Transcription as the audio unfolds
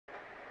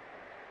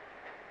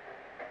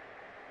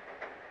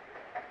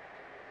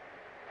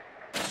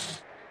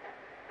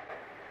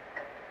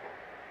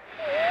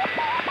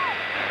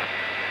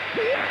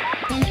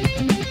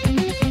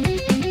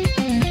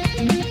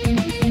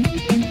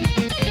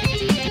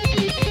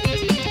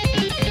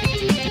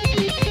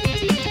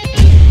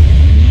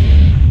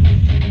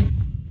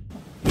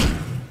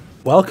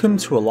Welcome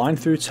to A Line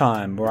Through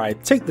Time, where I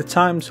take the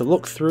time to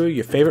look through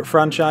your favourite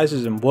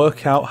franchises and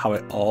work out how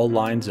it all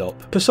lines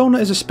up. Persona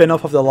is a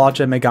spin-off of the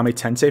larger Megami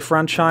Tensei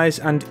franchise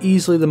and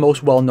easily the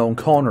most well-known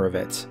corner of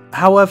it.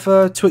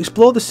 However, to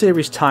explore the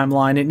series'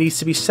 timeline, it needs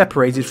to be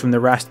separated from the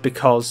rest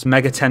because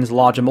Mega Ten's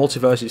larger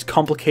multiverse is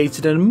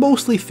complicated and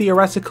mostly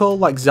theoretical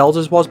like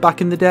Zelda's was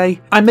back in the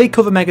day. I may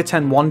cover Mega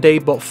Ten one day,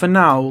 but for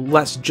now,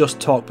 let's just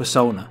talk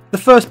Persona. The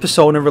first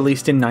Persona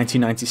released in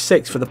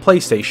 1996 for the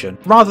PlayStation.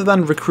 Rather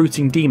than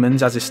recruiting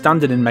demons as is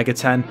standard in Mega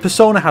Ten,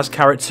 Persona has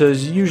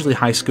characters, usually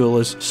high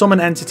schoolers, summon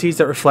entities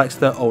that reflect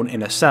their own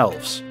inner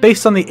selves.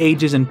 Based on the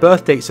ages and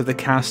birth dates of the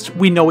cast,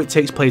 we know it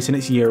takes place in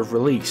its year of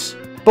release.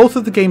 Both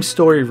of the game's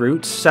story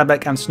routes,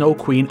 Sebek and Snow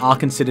Queen, are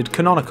considered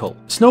canonical.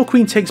 Snow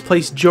Queen takes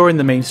place during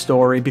the main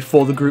story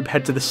before the group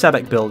head to the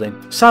Sebek building.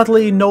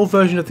 Sadly, no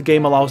version of the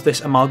game allows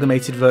this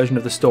amalgamated version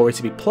of the story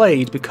to be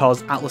played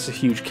because Atlus are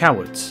huge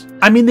cowards.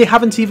 I mean, they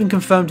haven't even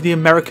confirmed the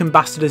American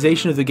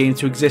bastardization of the game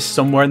to exist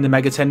somewhere in the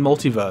Mega Ten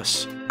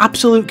multiverse.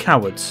 Absolute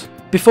cowards.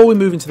 Before we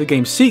move into the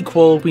game's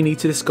sequel, we need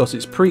to discuss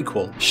its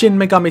prequel, Shin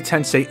Megami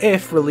Tensei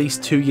If,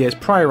 released 2 years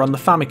prior on the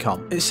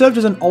Famicom. It served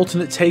as an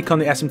alternate take on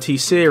the SMT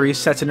series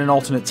set in an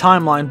alternate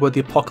timeline where the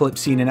apocalypse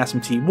scene in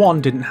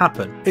SMT1 didn't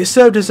happen. It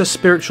served as a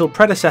spiritual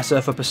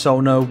predecessor for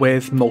Persona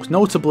with, most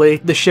notably,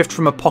 the shift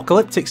from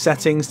apocalyptic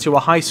settings to a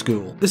high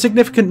school. The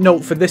significant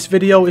note for this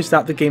video is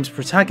that the game's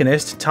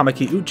protagonist,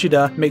 Tamaki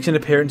Uchida, makes an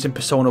appearance in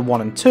Persona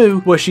 1 and 2,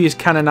 where she is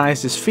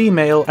canonized as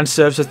female and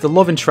serves as the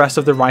love interest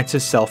of the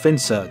writer's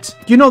self-insert.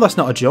 You know that's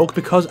not a joke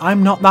because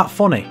I'm not that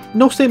funny.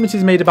 No statement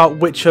is made about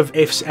which of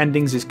If's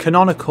endings is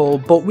canonical,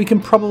 but we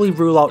can probably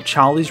rule out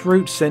Charlie's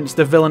route since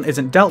the villain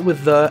isn't dealt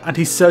with there and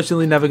he's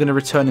certainly never going to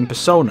return in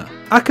Persona.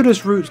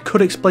 Akira's route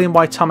could explain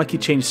why Tamaki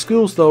changed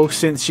schools though,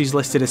 since she's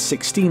listed as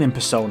 16 in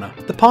Persona.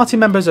 The party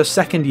members are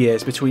second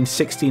years between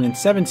 16 and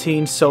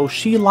 17, so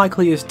she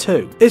likely is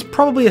too. It's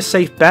probably a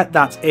safe bet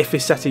that If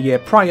is set a year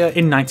prior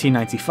in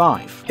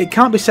 1995. It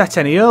can't be set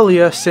any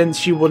earlier since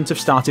she wouldn't have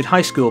started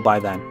high school by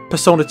then.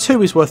 Persona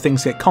 2 is where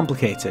things get complicated.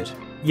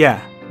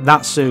 Yeah,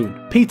 that soon.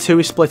 P2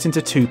 is split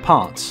into 2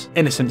 parts,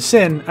 Innocent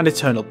Sin and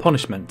Eternal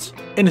Punishment.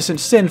 Innocent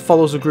Sin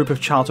follows a group of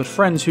childhood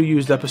friends who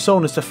use their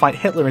personas to fight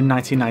Hitler in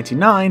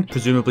 1999,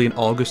 presumably in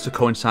August to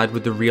coincide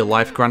with the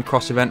real-life Grand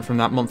Cross event from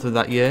that month of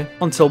that year,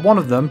 until one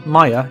of them,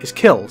 Maya, is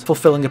killed,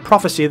 fulfilling a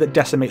prophecy that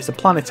decimates the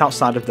planet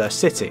outside of their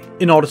city.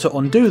 In order to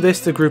undo this,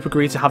 the group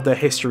agreed to have their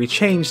history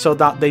changed so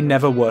that they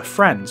never were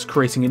friends,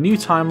 creating a new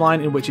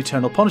timeline in which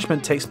Eternal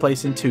Punishment takes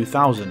place in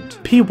 2000.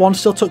 P1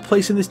 still took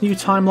place in this new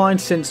timeline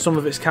since some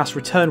of its cast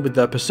returned with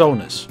their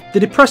personas. The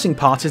depressing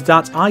part is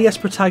that IS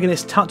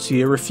protagonist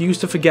Tatsuya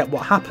refused to forget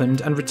what happened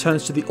and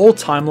returns to the old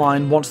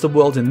timeline once the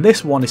world in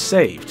this one is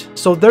saved.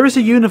 So there is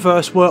a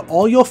universe where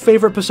all your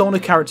favourite Persona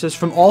characters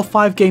from all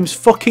 5 games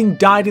fucking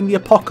died in the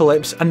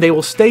apocalypse and they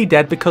will stay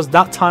dead because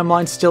that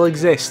timeline still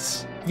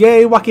exists.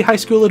 Yay, wacky high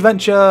school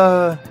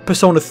adventure!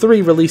 Persona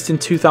 3 released in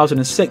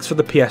 2006 for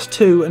the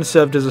PS2 and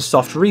served as a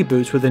soft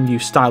reboot with a new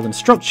style and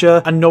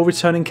structure and no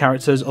returning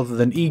characters other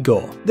than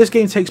Igor. This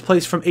game takes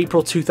place from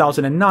April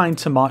 2009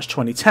 to March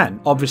 2010,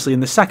 obviously in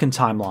the second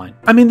timeline.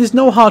 I mean, there's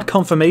no hard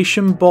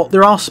confirmation, but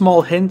there are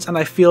small hints and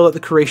I feel that the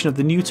creation of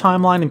the new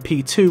timeline in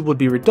P2 would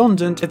be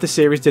redundant if the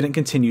series didn't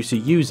continue to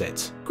use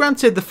it.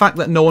 Granted, the fact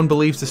that no one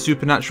believes the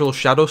supernatural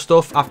shadow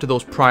stuff after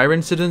those prior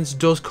incidents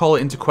does call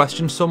it into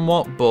question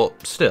somewhat,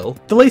 but still.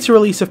 The later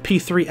release of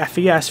P3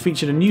 FES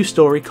featured a new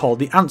story called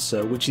The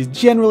Answer, which is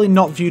generally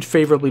not viewed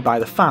favourably by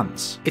the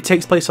fans. It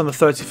takes place on the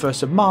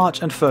 31st of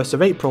March and 1st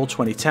of April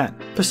 2010.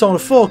 Persona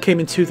 4 came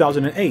in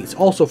 2008,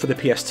 also for the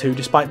PS2,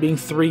 despite being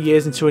 3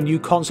 years into a new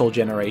console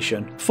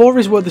generation. 4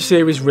 is where the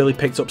series really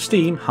picked up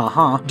steam,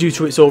 haha, due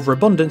to its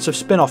overabundance of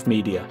spin-off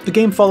media. The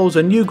game follows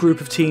a new group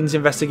of teens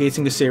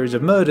investigating a series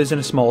of murders in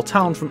a small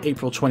town from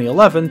April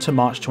 2011 to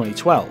March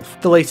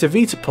 2012. The later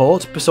Vita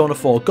port, Persona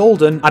 4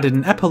 Golden, added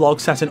an epilogue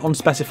set in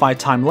unspecified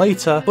time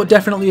later, but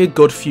definitely a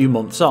good few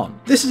months on.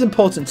 This is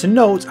important to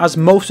note as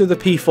most of the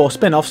P4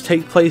 spin-offs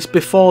take place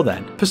before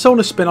then.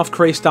 Persona's spin-off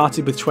craze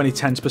started with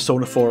 2010's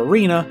Persona 4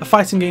 Arena, a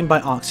fighting game by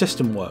Arc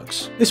System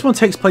Works. This one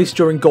takes place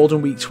during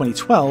Golden Week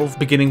 2012,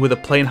 beginning with a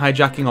plane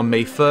hijacking on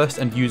May 1st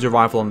and user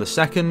arrival on the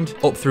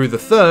 2nd, up through the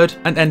 3rd,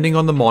 and ending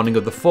on the morning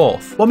of the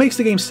 4th. What makes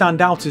the game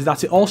stand out is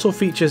that it also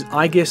features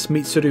Aegis,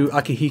 Mitsuru,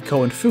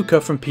 Akihiko and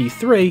Fuka from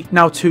P3,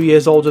 now 2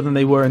 years older than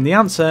they were in The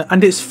Answer,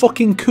 and it's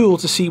fucking cool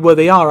to see where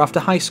they are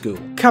after high school.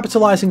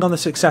 Capitalising on the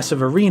success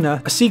of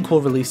Arena, a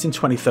sequel released in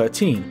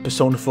 2013,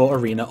 Persona 4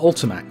 Arena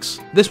Ultimax.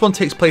 This one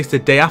takes place the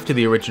day after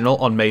the original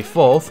on May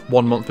 4th,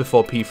 1 month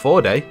before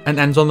P4 Day, and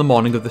ends on the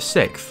morning of the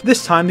 6th.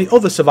 This time the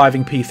other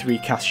surviving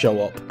P3 cast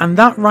show up, and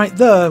that right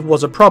there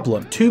was a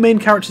problem. 2 main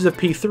characters of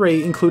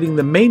P3, including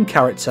the main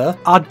character,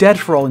 are dead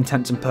for all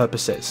intents and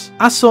purposes.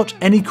 As such,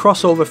 any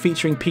crossover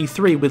featuring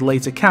P3 with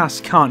later casts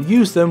can't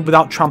use them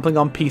without trampling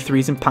on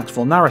P3's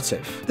impactful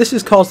narrative. This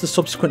has caused the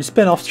subsequent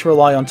spin-offs to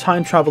rely on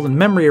time travel and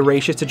memory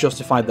erasure to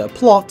justify their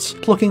plots,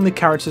 plucking the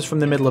characters from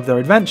the middle of their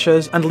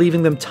adventures and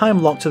leaving them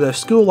time-locked to their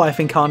school life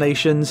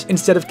incarnations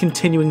instead of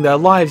continuing their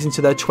lives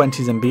into their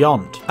 20s and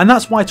beyond. And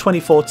that's why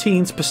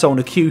 2014's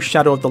Persona Q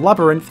Shadow of the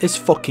Labyrinth is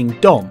fucking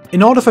dumb.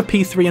 In order for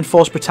P3 and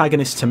 4's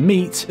protagonists to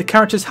meet, the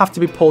characters have to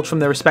be pulled from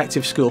their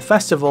respective school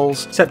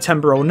festivals,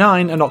 September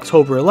 09 and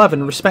October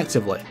 11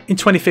 respectively. In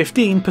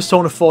 2015,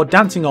 Persona 4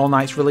 Dancing All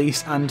Night's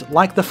release, and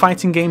like the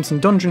fighting games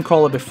and Dungeon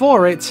Crawler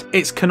before it,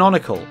 it's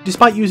canonical.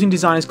 Despite using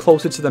designs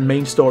closer to the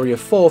main story of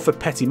 4 for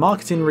petty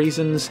marketing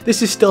reasons,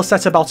 this is still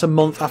set about a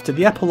month after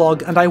the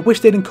epilogue, and I wish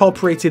they'd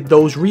incorporated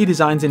those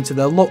redesigns into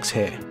their looks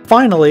here.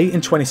 Finally,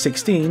 in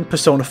 2016,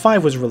 Persona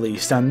 5 was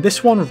released, and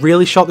this one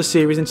really shot the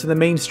series into the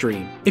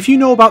mainstream. If you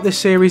know about this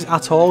series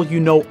at all,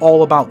 you know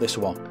all about this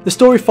one. The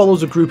story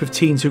follows a group of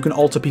teens who can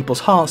alter people's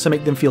hearts to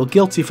make them feel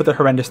guilty for the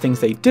horrendous things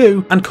they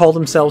do, and call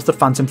themselves the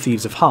Phantom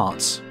Thieves of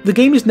Hearts. The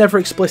game is never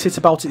explicit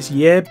about its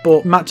year,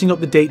 but matching up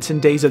the dates and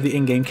days of the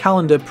in-game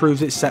calendar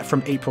proves it's set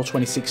from April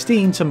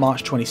 2016 to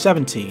March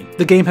 2017.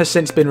 The game has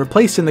since been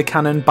replaced in the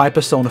canon by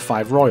Persona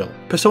 5 Royal.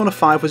 Persona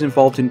 5 was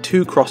involved in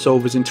 2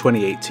 crossovers in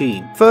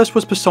 2018. First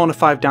was Persona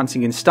 5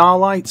 Dancing in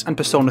Starlight and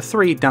Persona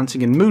 3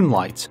 Dancing in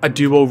Moonlight, a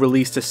duo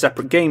released as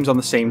separate games on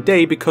the same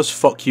day because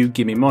fuck you,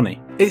 gimme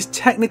money. It's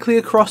technically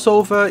a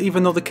crossover,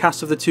 even though the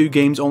cast of the 2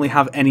 games only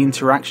have any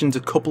interactions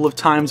a couple of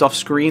times off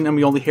screen and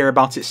we only hear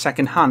about it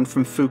secondhand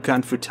from Fuka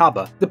and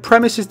Futaba. The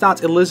premise is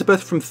that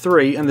Elizabeth from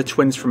 3 and the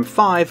twins from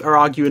 5 are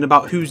arguing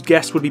about whose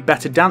guests would be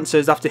better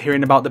dancers after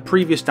hearing about the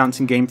previous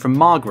dancing game from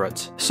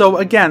Margaret. So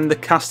again, the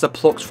cast are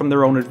plucked from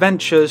their own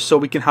adventures so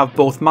we can have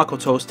both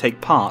Makotos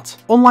take part.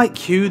 Unlike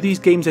Q, these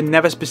games are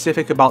never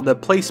specific about their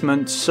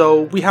placement,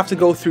 so we have to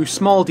go through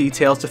small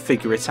details to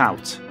figure it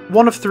out.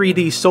 One of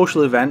 3D's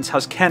social events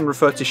has Ken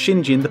refer to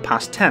Shinji in the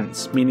past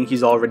tense, meaning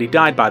he's already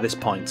died by this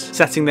point,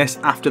 setting this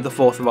after the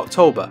 4th of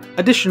October.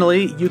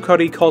 Additionally,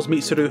 Yukari calls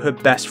Mitsuru her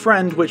best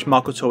friend, which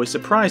Makoto is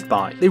surprised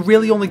by. They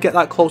really only get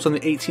that close on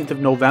the 18th of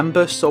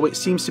November, so it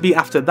seems to be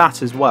after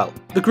that as well.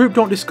 The group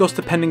don't discuss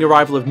the pending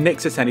arrival of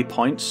Nyx at any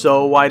point,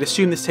 so I'd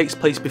assume this takes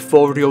place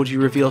before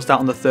Ryoji reveals that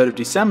on the 3rd of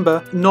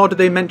December, nor do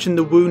they mention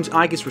the wounds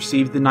Aigis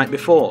received the night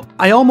before.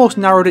 I almost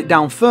narrowed it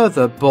down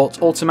further, but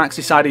Ultimax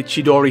decided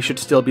Chidori should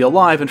still be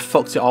alive and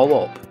fucked it all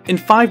up. In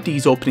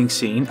 5D's opening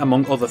scene,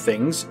 among other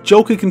things,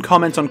 Joker can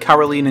comment on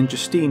Caroline and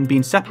Justine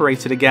being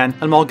separated again,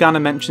 and Morgana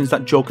mentions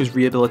that Joker's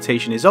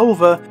rehabilitation is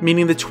over,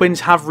 meaning the twins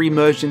have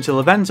re-merged into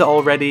Lavenza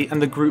already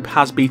and the group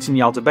has beaten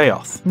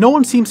Yaldabaoth. No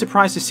one seems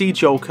surprised to see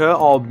Joker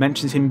or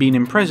mentions him being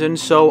in prison,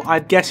 so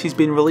I'd guess he's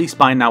been released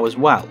by now as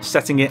well,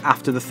 setting it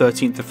after the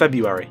 13th of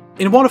February.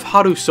 In one of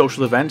Haru's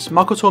social events,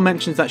 Makoto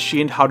mentions that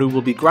she and Haru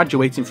will be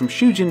graduating from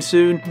Shujin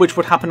soon, which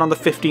would happen on the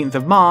 15th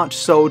of March,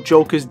 so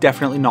Joker's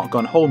definitely not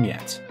gone home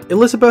yet.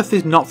 Elizabeth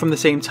is not from the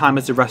same time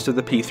as the rest of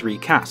the P3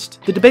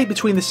 cast. The debate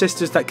between the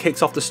sisters that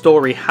kicks off the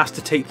story has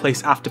to take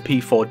place after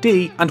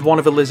P4D, and one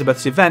of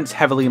Elizabeth's events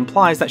heavily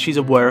implies that she's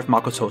aware of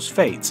Makoto's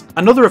fate.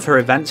 Another of her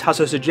events has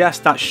her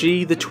suggest that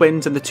she, the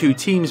twins, and the 2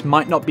 teams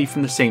might not be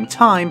from the same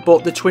time,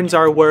 but the twins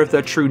are aware of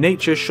their true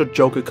nature should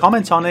Joker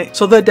comment on it,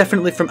 so they're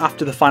definitely from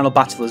after the final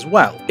battle as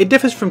well. It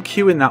differs from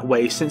Q in that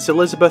way, since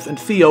Elizabeth and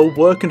Theo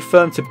were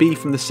confirmed to be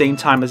from the same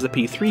time as the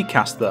P3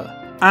 cast there.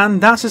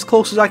 And that's as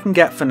close as I can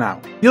get for now.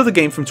 The other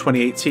game from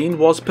 2018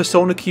 was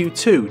Persona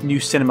Q2 New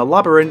Cinema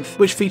Labyrinth,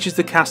 which features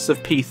the casts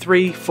of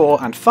P3,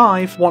 4 and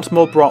 5, once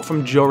more brought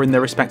from during their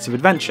respective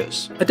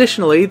adventures.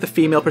 Additionally, the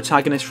female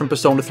protagonist from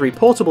Persona 3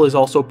 Portable is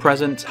also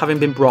present, having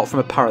been brought from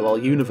a parallel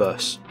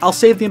universe. I'll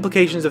save the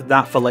implications of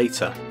that for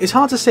later. It's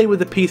hard to say with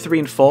the P3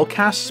 and 4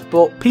 casts,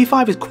 but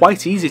P5 is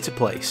quite easy to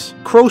place.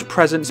 Crow's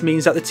presence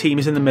means that the team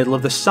is in the middle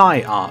of the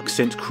Sai arc,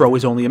 since Crow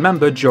is only a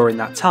member during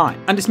that time.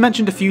 And it's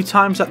mentioned a few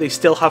times that they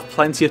still have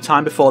plenty of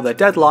time before their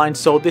deadline,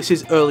 so this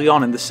is early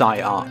on in the Sai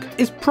arc.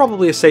 It's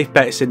probably a safe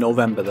bet it's in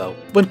November though.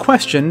 When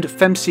questioned,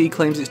 FemC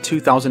claims it's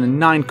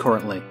 2009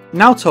 currently.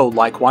 Naoto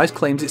likewise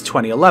claims it's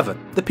 2011.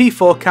 The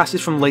P4 cast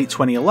is from late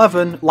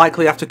 2011,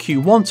 likely after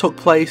Q1 took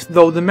place,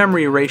 though the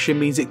memory erasure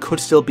means it could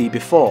still be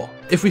before.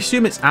 If we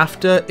assume it's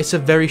after, it's a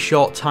very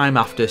short time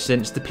after,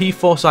 since the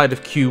P4 side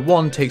of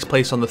Q1 takes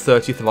place on the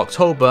 30th of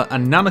October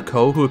and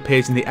Nanako, who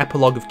appears in the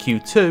epilogue of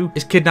Q2,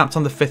 is kidnapped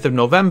on the 5th of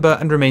November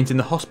and remains in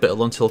the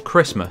hospital until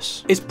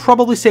Christmas. It's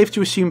probably safe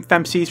to assume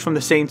FemC is from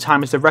the same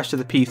time as the rest of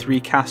the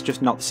P3 cast,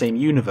 just not the same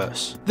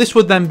universe. This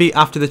would then be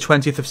after the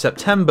 20th of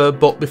September,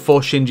 but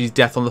before Shinji's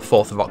death on the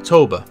 4th of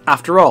October.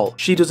 After all,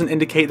 she doesn't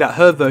indicate that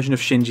her version of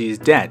Shinji is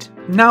dead.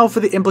 Now for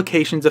the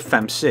implications of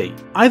FemC.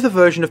 Either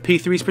version of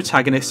P3's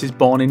protagonist is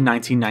born in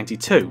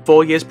 1992,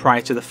 4 years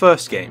prior to the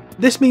first game.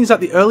 This means that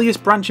the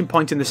earliest branching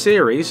point in the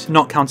series,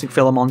 not counting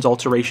Philemon's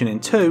alteration in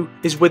 2,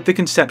 is with the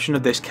conception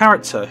of this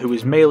character, who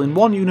is male in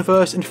one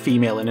universe and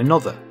female in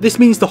another. This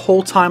means the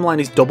whole timeline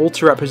is doubled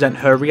to represent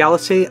her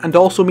reality, and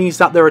also means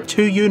that there are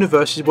 2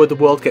 universes where the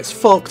world gets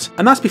fucked,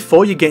 and that's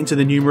before you get into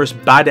the numerous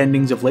bad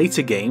endings of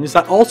later games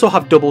that also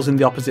have doubles in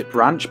the opposite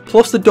branch,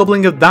 plus the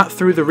doubling of that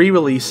through the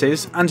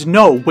re-releases, and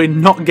no, we're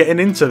not getting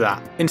into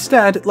that.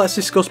 Instead, let's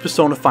discuss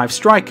Persona 5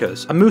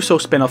 Strikers, a Musou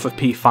spin-off of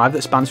P5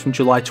 that spans from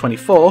July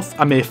 24th,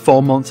 a mere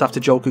 4 months after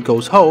Joker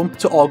goes home,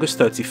 to August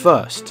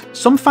 31st.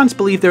 Some fans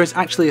believe there is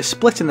actually a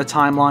split in the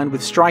timeline,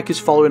 with Strikers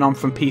following on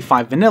from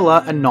P5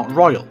 Vanilla and not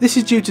Royal. This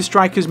is due to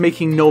Strikers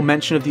making no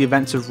mention of the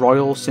events of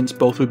Royal, since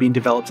both were being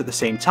developed at the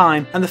same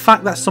time, and the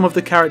fact that some of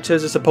the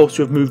characters are supposed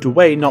to have moved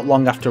away not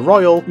long after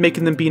Royal,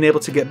 making them being able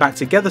to get back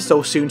together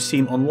so soon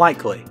seem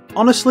unlikely.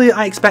 Honestly,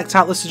 I expect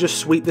Atlus to just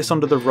sweep this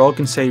under the rug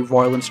and say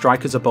Royal and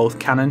Strikers are both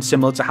canon,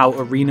 similar to how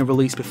Arena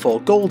released before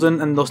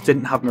Golden and thus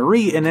didn't have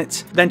Marie in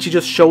it, then she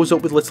just shows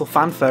up with little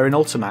fanfare in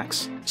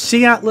Ultimax.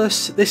 See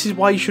Atlus, this is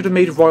why you should have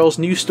made Royal's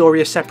new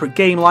story a separate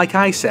game like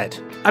I said.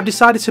 I've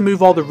decided to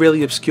move all the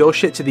really obscure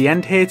shit to the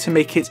end here to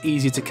make it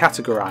easy to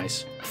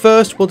categorise.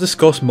 First, we'll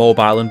discuss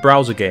mobile and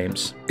browser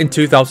games. In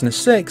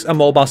 2006, a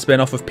mobile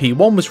spin-off of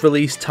P1 was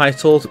released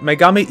titled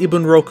Megami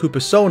Ibunroku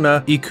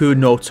Persona Iku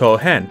no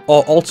Touhen,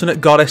 or Alternate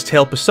Goddess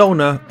Tale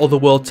Persona,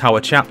 Otherworld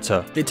Tower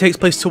Chapter. It takes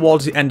place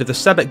towards the end of the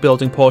Sebek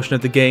building portion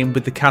of the game,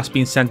 with the cast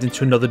being sent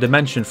into another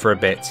dimension for a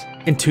bit.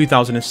 In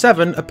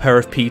 2007, a pair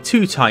of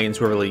P2 tie-ins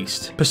were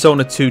released.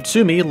 Persona 2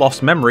 Tsumi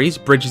Lost Memories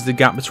bridges the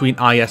gap between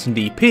IS and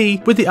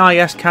EP, with the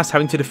IS cast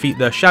having to defeat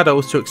their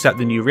shadows to accept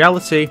the new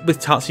reality, with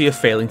Tatsuya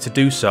failing to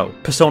do so.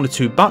 Persona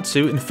 2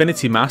 Batsu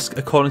Infinity Mask,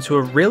 according to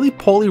a really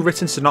poorly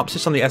written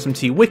synopsis on the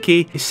SMT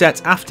wiki, is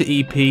set after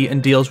EP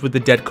and deals with the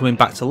dead coming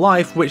back to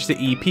life, which the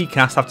EP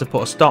cast have to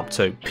put a stop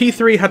to.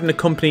 P3 had an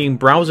accompanying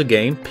browser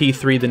game,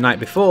 P3 The Night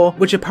Before,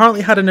 which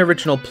apparently had an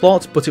original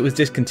plot, but it was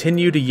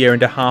discontinued a year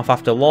and a half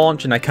after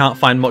launch, and I can't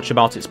find much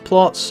about its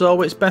plot,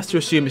 so it's best to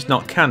assume it's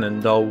not canon,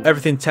 though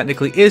everything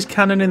technically is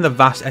canon in the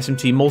vast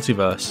SMT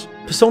multiverse.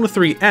 Persona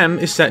 3M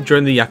is set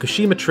during the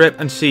Yakushima trip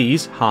and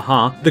sees,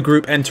 haha, the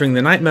group entering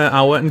the Nightmare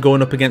Hour and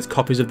going up against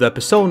copies of their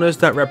personas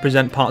that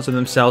represent parts of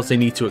themselves they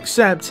need to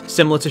accept,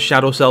 similar to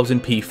Shadow Selves in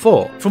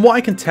P4. From what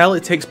I can tell,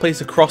 it takes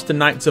place across the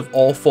nights of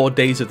all 4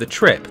 days of the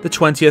trip, the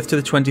 20th to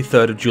the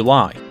 23rd of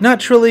July.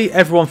 Naturally,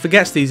 everyone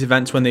forgets these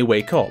events when they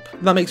wake up.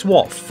 That makes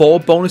what, 4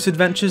 bonus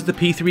adventures the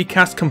P3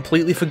 cast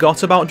completely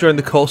forgot about during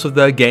the course of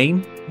their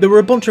game? There were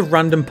a bunch of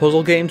random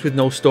puzzle games with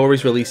no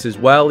stories released as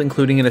well,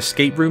 including an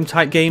escape room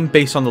type game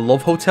based on the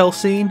Love Hotel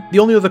scene. The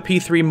only other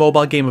P3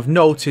 mobile game of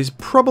note is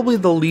probably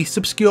the least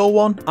obscure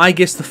one, I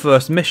Guess The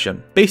First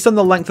Mission. Based on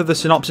the length of the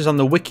synopsis on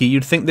the wiki,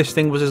 you'd think this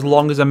thing was as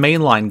long as a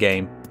mainline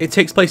game. It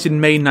takes place in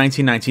May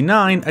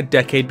 1999, a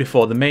decade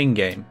before the main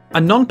game. A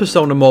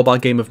non-Persona mobile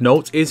game of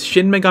note is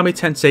Shin Megami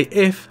Tensei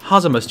If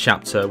Hazuma's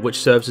Chapter, which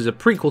serves as a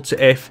prequel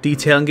to If,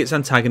 detailing its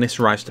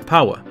antagonist's rise to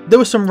power. There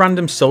were some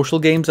random social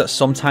games that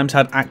sometimes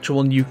had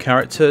actual new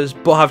characters,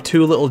 but have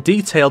too little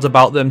details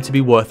about them to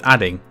be worth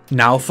adding.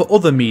 Now for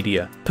other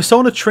media.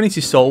 Persona Trinity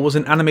Soul was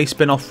an anime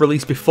spin-off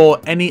released before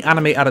any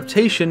anime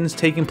adaptations,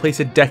 taking place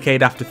a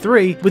decade after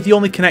 3, with the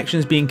only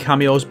connections being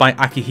cameos by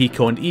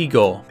Akihiko and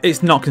Igor.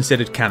 It's not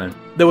considered canon.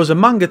 There was a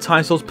manga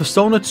titled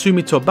Persona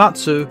Tsumi to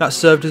Batsu that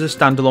served as a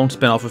standalone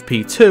spin-off of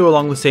P2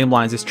 along the same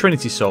lines as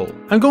Trinity Soul.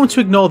 I'm going to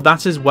ignore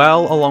that as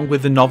well, along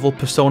with the novel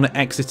Persona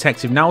X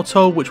Detective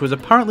Naoto, which was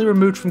apparently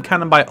removed from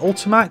canon by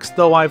Ultimax,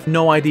 though I've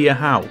no idea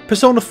how.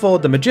 Persona 4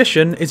 The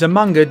Magician is a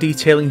manga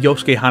detailing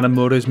Yosuke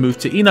Hanamura's move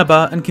to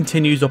Inaba and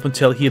continues up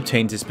until he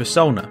obtains his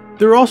persona.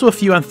 There are also a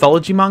few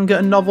anthology manga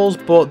and novels,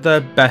 but they're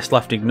best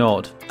left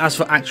ignored. As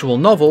for actual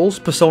novels,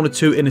 Persona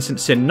 2 Innocent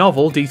Sin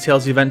novel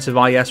details the events of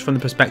IS from the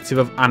perspective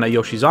of Anna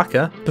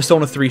Yoshizaka.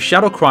 Persona 3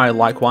 Shadow Cry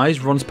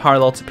likewise runs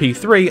parallel to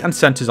P3 and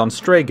centers on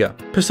Strega.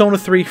 Persona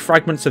 3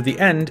 Fragments of the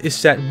End is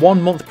set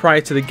 1 month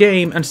prior to the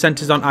game and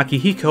centers on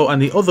Akihiko and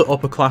the other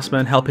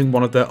upperclassmen helping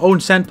one of their own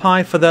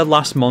senpai for their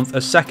last month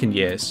as second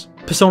years.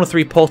 Persona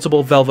 3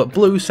 Portable Velvet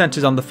Blue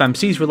centers on the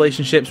FemC's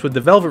relationships with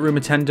the Velvet Room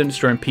attendants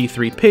during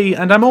P3P,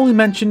 and I'm only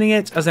mentioning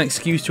it as an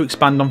excuse to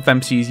expand on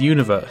FemC's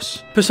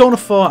universe. Persona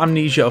 4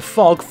 Amnesia of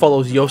Fog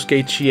follows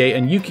Yosuke, Chie,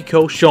 and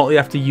Yukiko shortly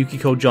after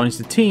Yukiko joins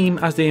the team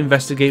as they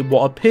investigate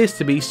what appears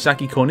to be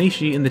Saki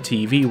Konishi in the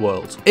TV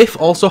world. If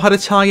also had a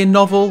tie-in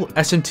novel,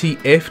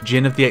 SMT If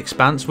Jin of the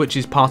Expanse, which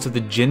is part of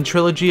the Jin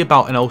trilogy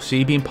about an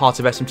OC being part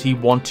of SMT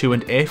 1, 2,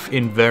 and If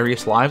in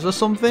various lives or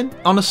something.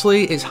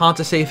 Honestly, it's hard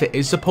to say if it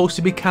is supposed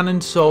to be canon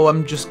canon, so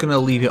I'm just gonna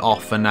leave it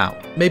off for now.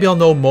 Maybe I'll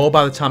know more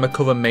by the time I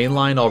cover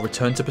Mainline or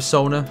return to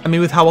Persona. I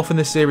mean, with how often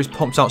this series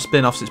pumps out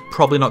spin-offs, it's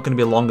probably not going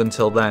to be long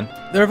until then.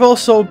 There have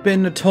also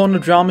been a ton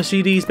of drama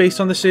CDs based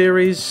on the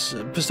series.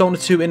 Persona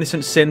 2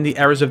 Innocent Sin, The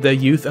Errors of Their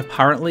Youth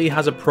apparently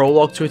has a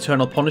prologue to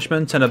Eternal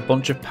Punishment and a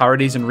bunch of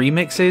parodies and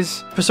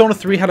remixes. Persona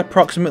 3 had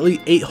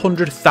approximately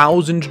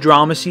 800,000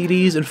 drama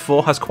CDs and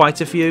 4 has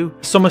quite a few.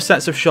 Some are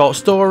sets of short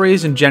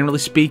stories and generally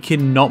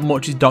speaking not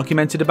much is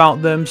documented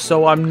about them,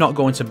 so I'm not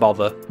going to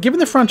bother. Given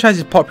the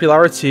franchise's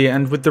popularity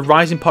and with the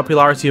rising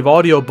popularity of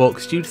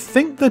audiobooks, you'd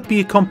think there'd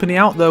be a company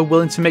out there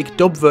willing to make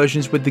dub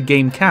versions with the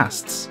game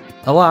casts.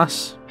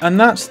 Alas. And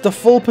that's the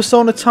full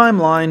Persona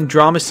timeline,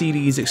 drama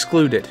CDs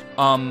excluded.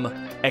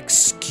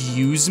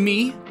 Excuse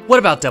me? What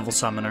about Devil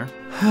Summoner?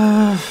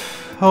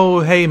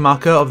 Oh, hey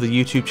Maka of the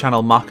YouTube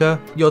channel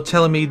Maka, you're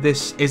telling me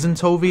this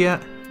isn't over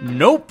yet?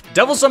 Nope.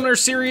 Devil Summoner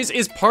series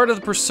is part of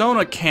the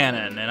Persona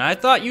canon, and I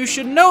thought you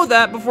should know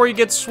that before you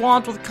get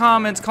swamped with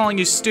comments calling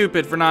you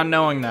stupid for not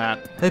knowing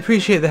that. I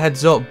appreciate the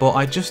heads up, but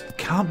I just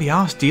can't be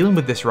arsed dealing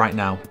with this right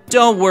now.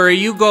 Don't worry,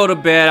 you go to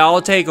bed,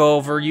 I'll take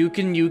over. You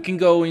can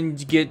go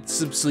and get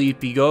some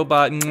sleepy. Go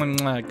bye.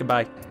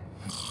 Goodbye.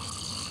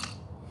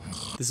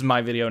 This is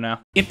my video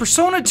now. In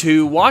Persona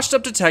 2,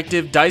 washed-up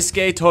detective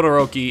Daisuke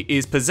Todoroki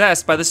is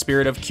possessed by the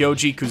spirit of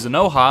Kyoji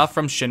Kuzunoha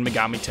from Shin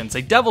Megami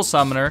Tensei Devil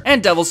Summoner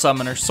and Devil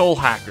Summoner Soul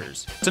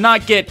Hackers. To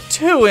not get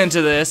too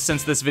into this,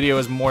 since this video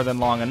is more than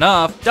long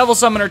enough, Devil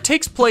Summoner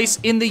takes place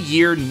in the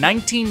year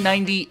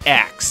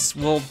 1990X.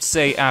 We'll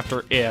say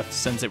after If,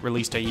 since it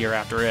released a year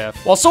after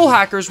If. While Soul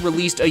Hackers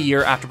released a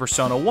year after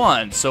Persona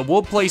 1, so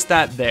we'll place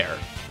that there.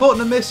 Put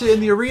Namissa in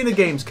the arena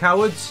games,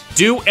 cowards.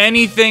 Do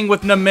anything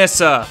with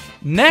Namissa.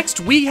 Next,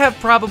 we have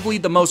probably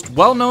the most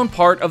well-known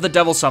part of the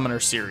Devil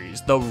Summoner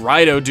series, the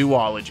Raito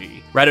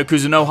duology. Raito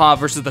Kuzunoha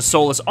vs. the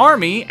Soulless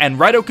Army and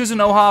Raito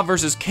Kuzunoha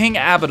vs. King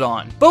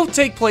Abaddon both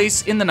take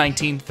place in the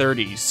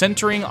 1930s,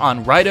 centering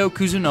on Raito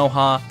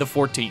Kuzunoha the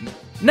 14th.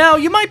 Now,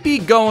 you might be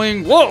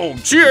going, whoa,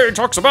 GA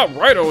talks about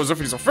Raito as if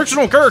he's a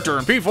fictional character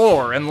in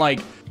P4, and like,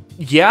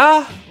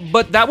 yeah,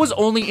 but that was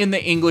only in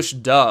the English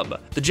dub.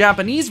 The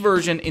Japanese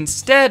version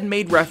instead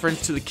made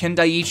reference to the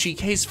Kendaiichi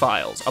Case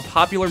Files, a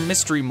popular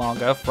mystery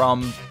manga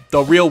from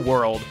the real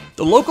world.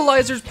 The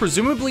localizers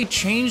presumably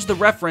changed the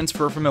reference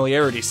for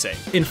familiarity's sake.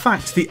 In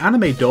fact, the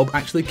anime dub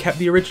actually kept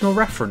the original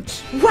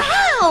reference.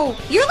 Wow!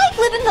 You're like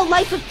living the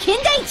life of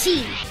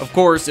Kendaiichi! Of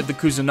course, if the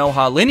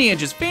Kuzunoha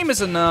lineage is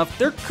famous enough,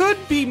 there could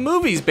be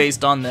movies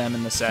based on them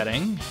in the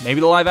setting.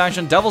 Maybe the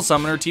live-action Devil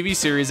Summoner TV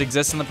series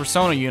exists in the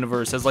Persona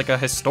universe as like a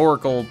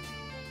historical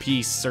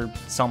piece or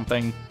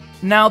something.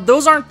 Now,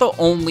 those aren't the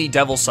only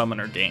Devil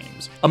Summoner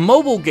games. A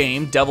mobile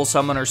game, Devil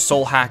Summoner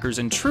Soul Hackers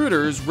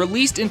Intruders,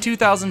 released in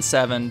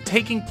 2007,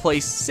 taking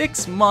place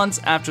 6 months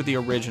after the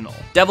original.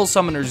 Devil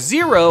Summoner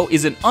Zero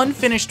is an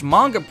unfinished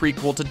manga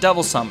prequel to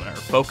Devil Summoner,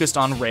 focused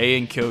on Rei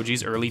and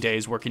Kyoji's early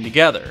days working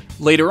together.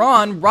 Later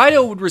on,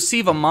 Raito would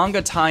receive a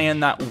manga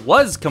tie-in that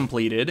was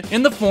completed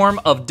in the form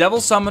of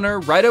Devil Summoner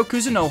Raito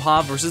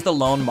Kuzunoha vs. the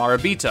Lone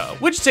Marabito,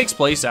 which takes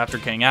place after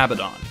King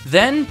Abaddon.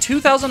 Then,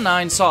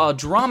 2009 saw a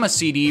drama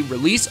CD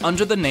released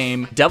under the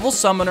name Devil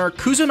Summoner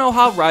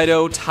Kuzunoha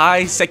Raito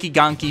Tai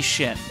Sekiganki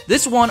Shin.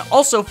 This one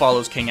also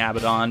follows King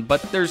Abaddon,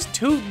 but there's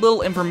too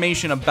little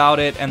information about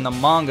it and the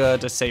manga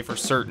to say for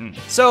certain.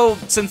 So,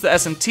 since the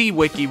SMT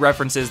wiki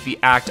references the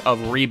act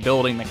of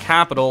rebuilding the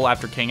capital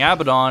after King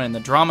Abaddon in the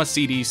drama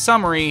CD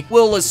summary,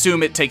 we'll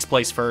assume it takes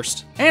place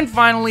first. And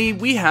finally,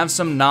 we have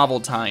some novel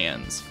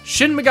tie-ins.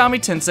 Shin Megami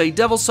Tensei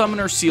Devil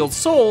Summoner Sealed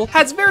Soul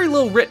has very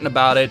little written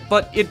about it,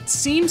 but it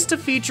seems to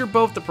feature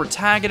both the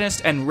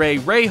protagonist and Rei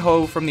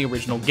Reiho from the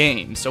original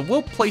game, so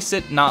we'll place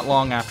it not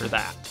long after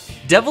that.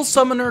 Devil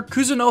Summoner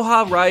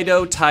Kuzunoha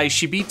Raito Tai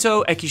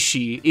Shibito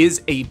Ekishi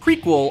is a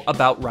prequel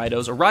about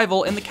Raito's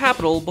arrival in the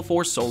capital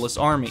before Soulless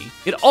Army.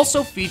 It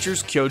also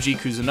features Kyoji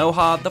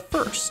Kuzunoha the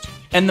First.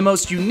 And the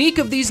most unique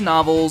of these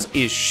novels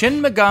is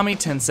Shin Megami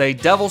Tensei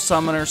Devil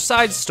Summoner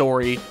side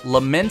story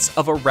Laments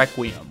of a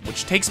Requiem,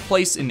 which takes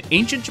place in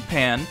ancient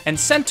Japan and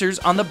centers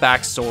on the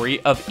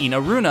backstory of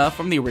Inaruna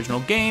from the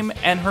original game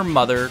and her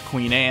mother,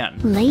 Queen Anne.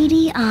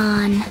 Lady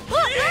on.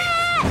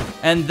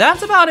 And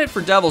that's about it for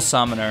Devil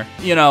Summoner,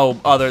 you know,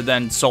 other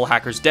than Soul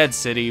Hackers Dead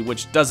City,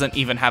 which doesn't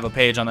even have a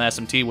page on the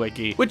SMT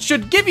wiki, which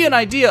should give you an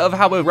idea of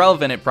how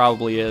irrelevant it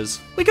probably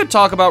is. We could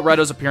talk about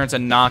Raito's appearance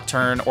in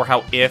Nocturne, or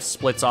how If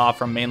splits off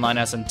from mainline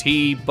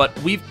SMT,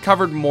 but we've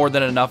covered more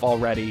than enough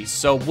already,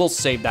 so we'll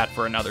save that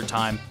for another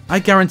time. I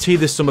guarantee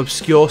there's some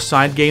obscure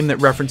side game that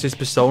references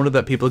Persona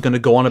that people are going to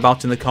go on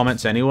about in the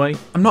comments anyway.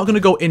 I'm not going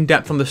to go in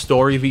depth on the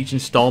story of each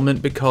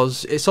installment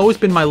because it's always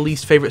been my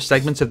least favourite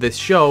segment of this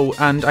show,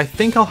 and I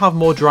think I'll have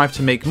more drive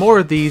to make more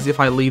of these if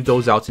I leave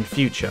those out in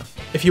future.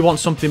 If you want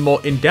something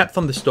more in-depth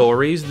on the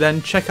stories,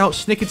 then check out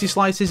Snickety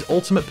Slice's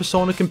Ultimate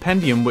Persona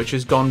Compendium, which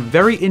has gone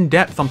very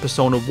in-depth on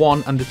Persona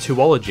 1 and the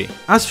duology.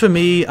 As for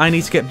me, I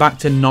need to get back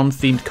to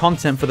non-themed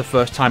content for the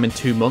first time in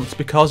 2 months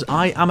because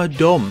I am a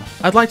dumb.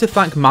 I'd like to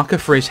thank Maka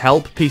for his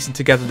help piecing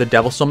together the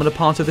Devil Summoner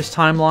part of this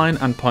timeline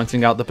and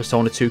pointing out the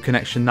Persona 2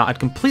 connection that had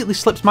completely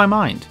slipped my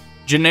mind.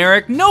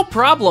 generic, no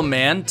problem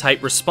man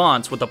type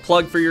response with a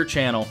plug for your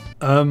channel.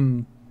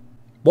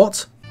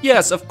 What?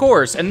 Yes, of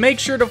course, and make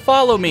sure to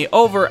follow me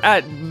over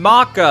at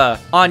Maka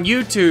on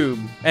YouTube,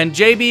 and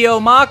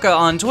JBO Maka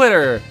on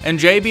Twitter, and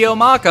JBO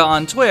Maka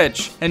on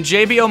Twitch, and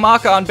JBO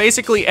Maka on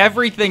basically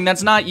everything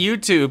that's not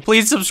YouTube.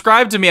 Please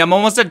subscribe to me, I'm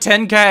almost at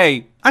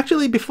 10K.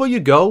 Actually, before you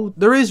go,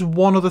 there is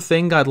one other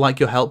thing I'd like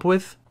your help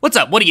with. What's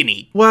up, what do you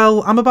need?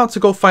 Well, I'm about to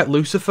go fight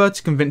Lucifer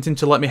to convince him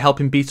to let me help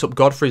him beat up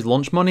God for his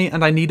lunch money,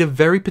 and I need a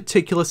very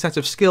particular set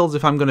of skills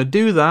if I'm gonna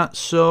do that,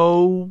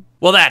 so...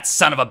 Well, that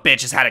son of a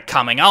bitch has had it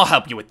coming, I'll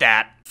help you with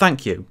that.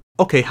 Thank you.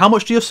 Okay, how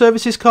much do your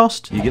services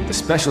cost? You get the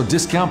special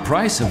discount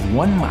price of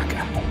 1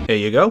 Maka. Here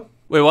you go.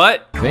 Wait,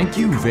 what? Thank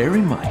you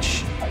very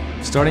much.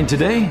 Starting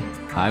today,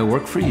 I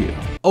work for you.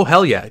 Oh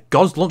hell yeah,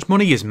 God's lunch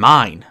money is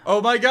mine.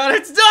 Oh my god,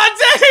 it's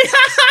Dante!